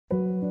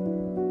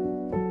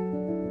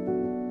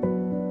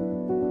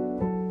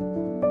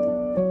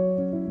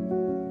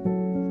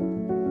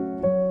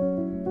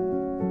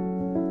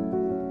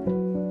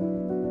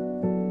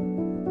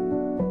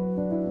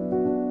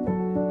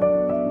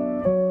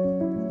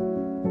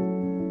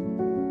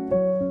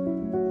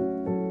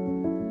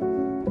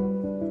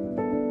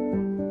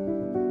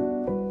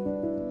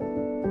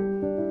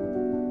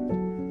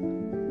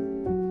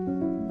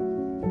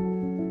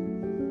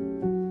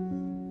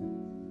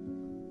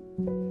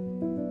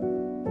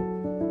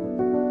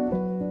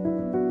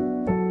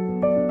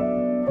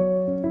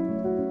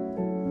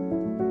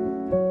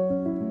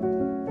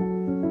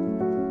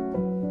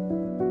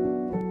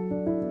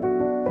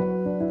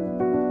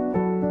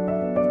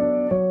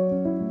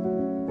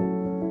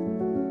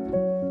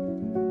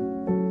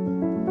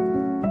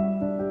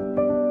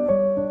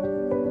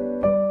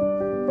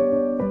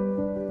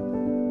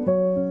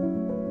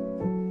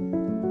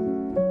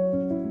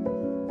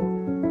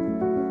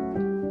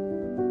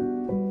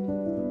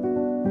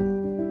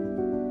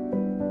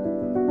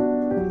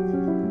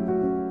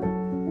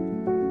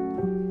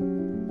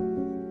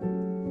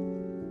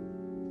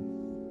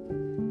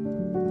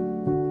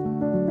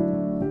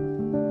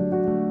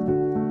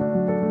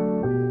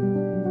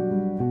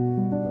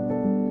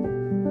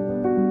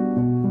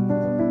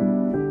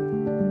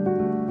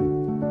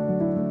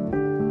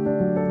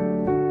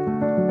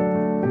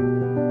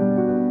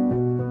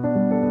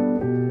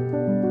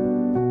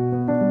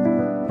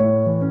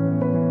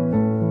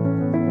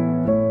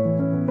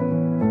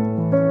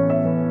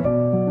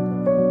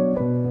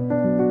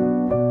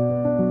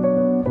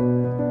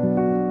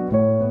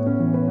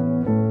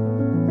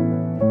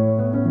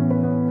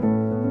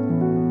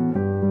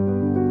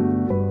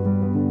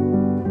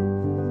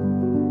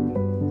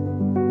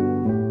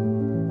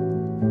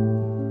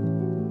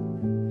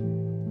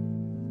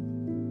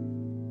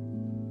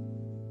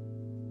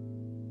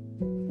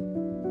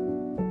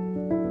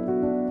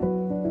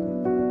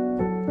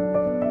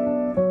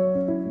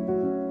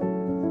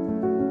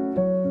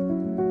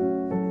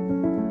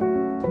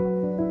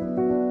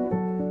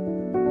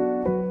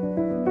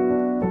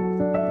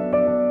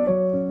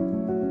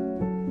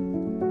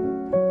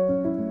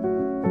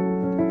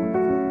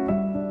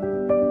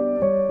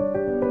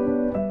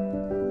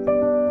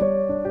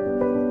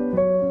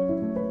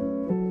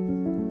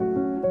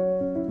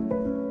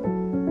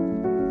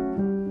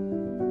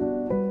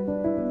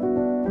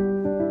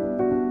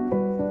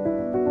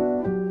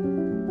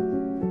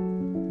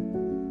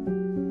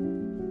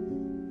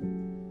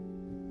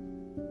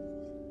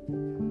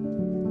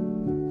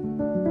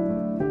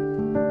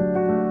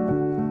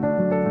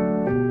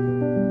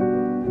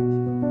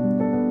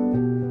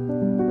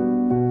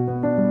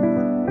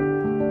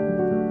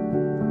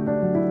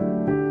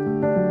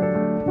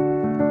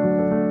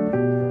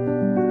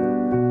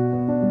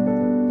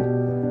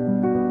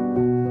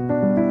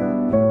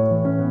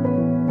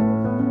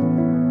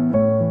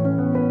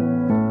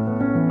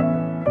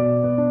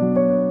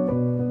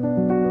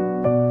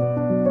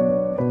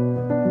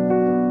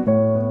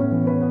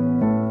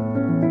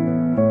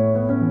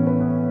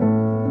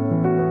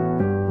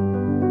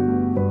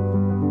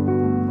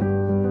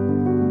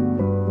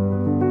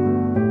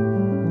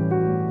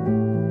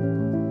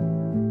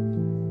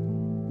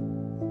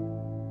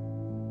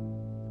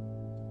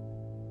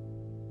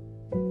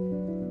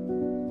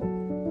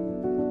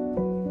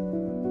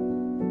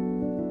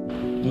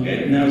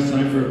Okay, now it's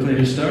time for a play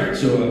to start.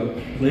 So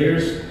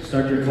players,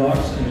 start your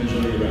clocks and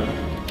enjoy your round.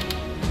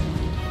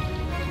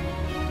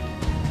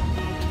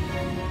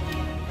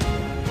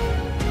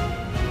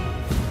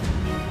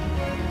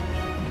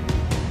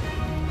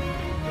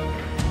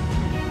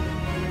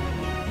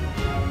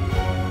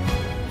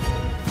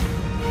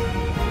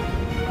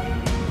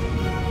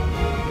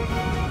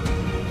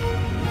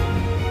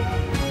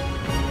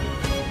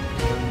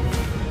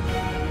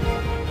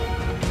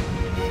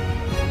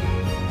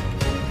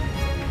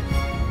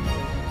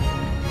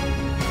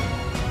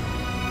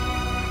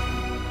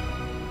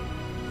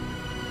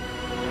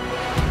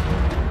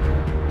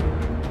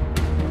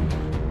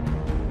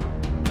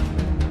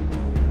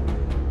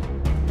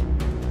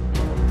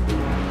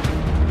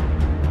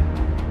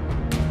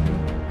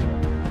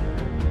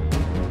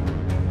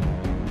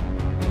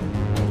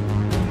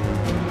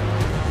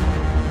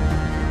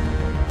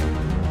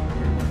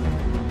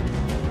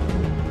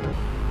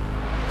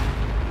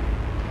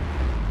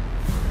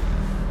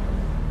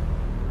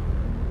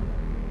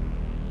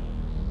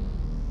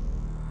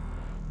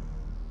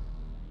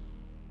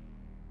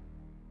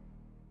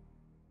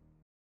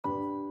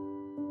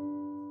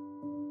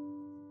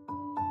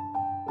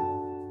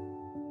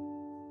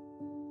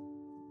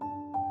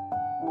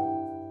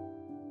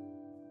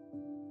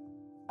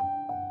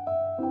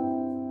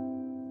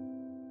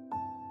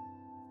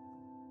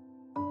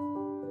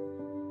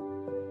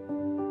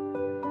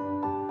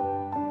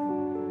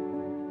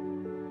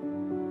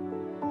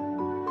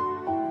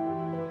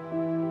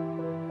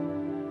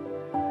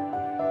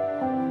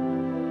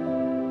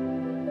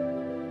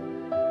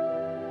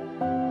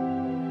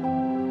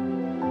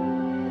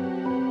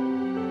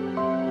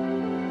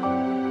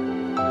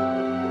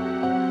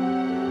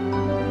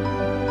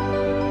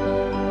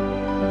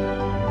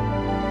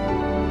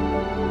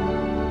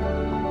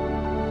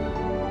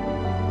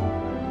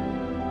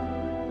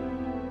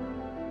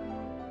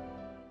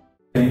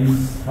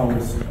 How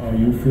are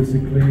you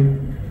physically?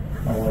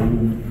 How are you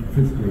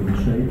physically in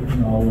shape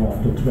now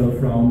after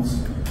 12 rounds?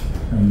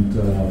 And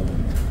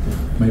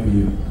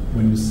maybe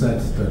when you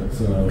said that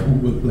who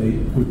will play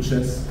good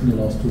chess in the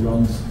last 2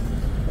 rounds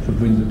should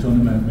win the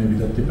tournament, maybe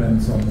that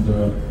depends on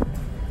the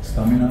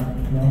stamina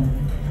now?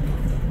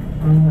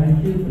 I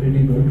feel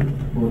pretty good,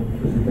 both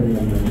physically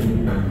and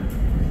mentally.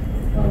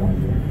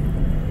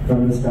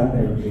 From the start,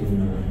 I've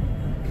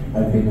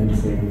been in the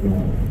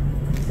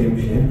same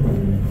shape,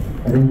 and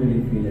I don't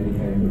really feel any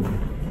kind of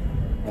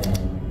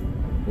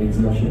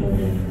exhaustion or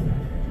anything.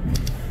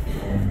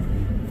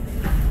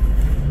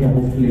 Yeah,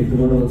 hopefully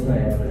tomorrow also I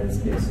have a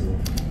rest day, so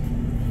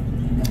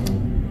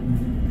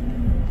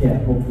yeah,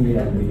 hopefully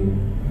I'll be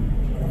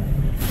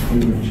in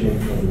good shape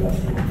for the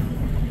last one.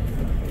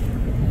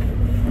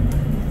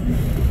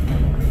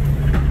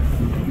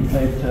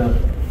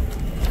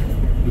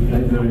 You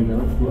played very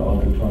well throughout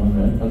the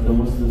tournament, but there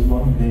was this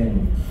one game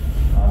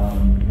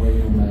where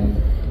you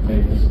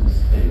made this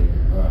mistake.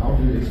 How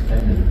do you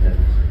explain it?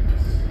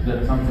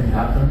 That something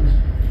happened,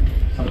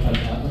 sometimes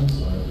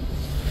happens, or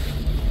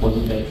was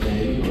it that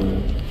day,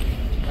 or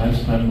time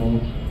scramble?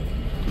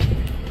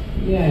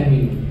 Yeah, I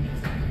mean,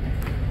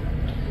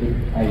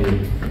 I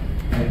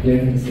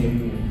played in the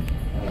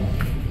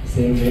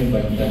same way,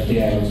 but that day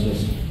I was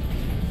just,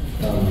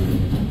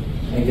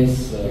 I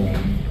guess,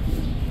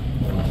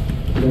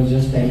 it was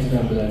just time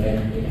scramble,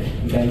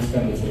 and time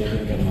scramble is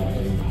anything can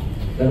happen.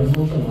 That was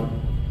also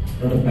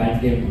not a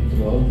bad game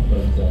throughout,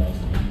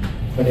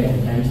 but yeah,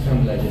 time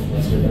scramble I just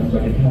messed it up,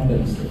 but it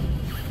happens.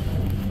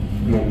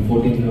 In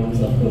 14 rounds,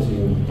 of course,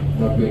 you're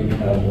not going to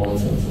have all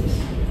success.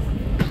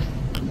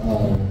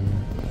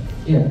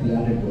 Yeah,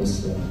 glad it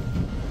was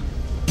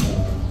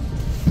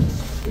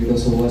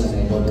over and I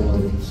got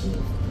over it. So.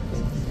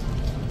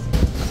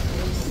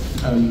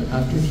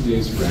 After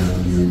today's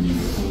round, you're the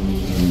only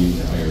Indian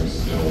player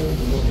still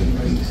in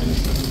contention.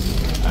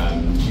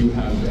 Do you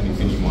have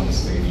anything you want to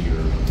say to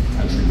your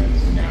countrymen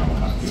who now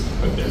have to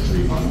put their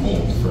dream on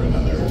hold for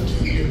another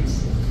 2 years?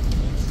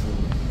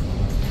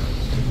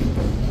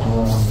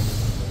 Well,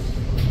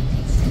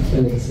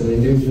 it's an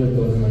individual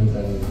tournament,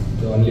 and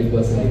the only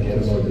person I care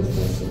about is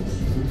myself.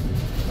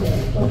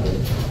 Yeah, okay.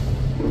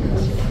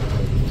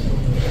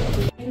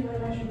 Thank you very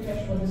much,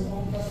 Gukesh, for this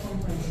long press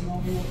conference and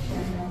all your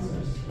kind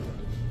answers.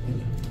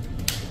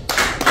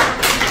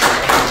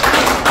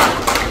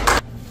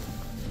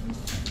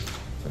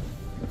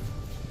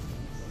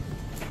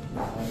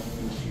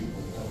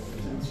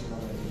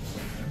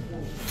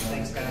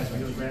 Thanks, guys. We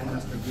have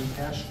Grandmaster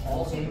Gukesh.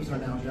 All games are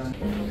now done.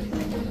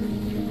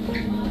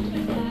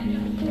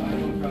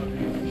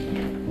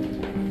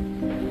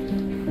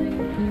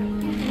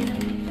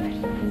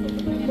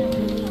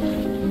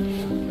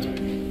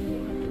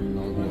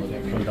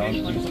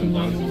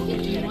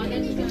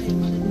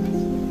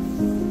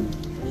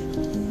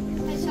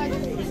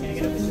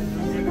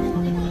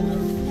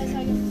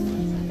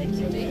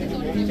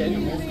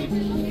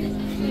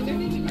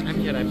 I'm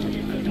here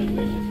actually.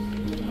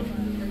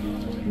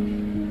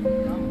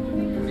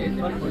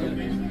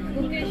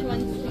 Gukesh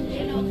wants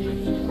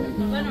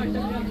one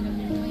autograph.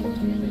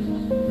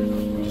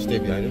 Stay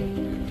behind him.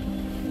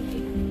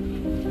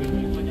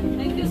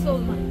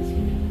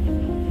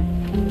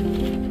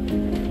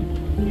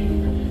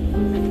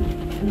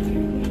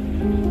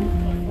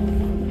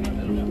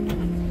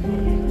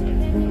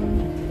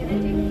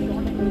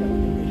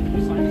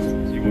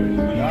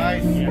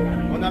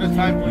 out of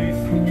time, please.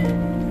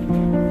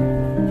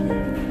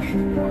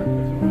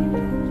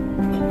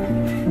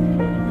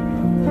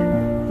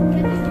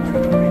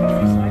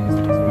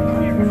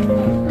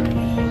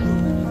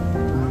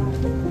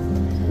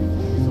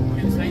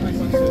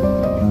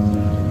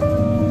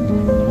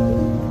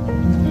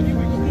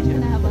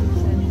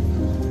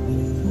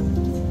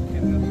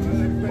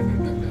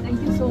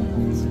 Thank you so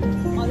much.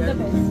 All the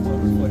best.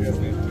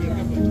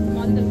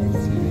 All the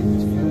best.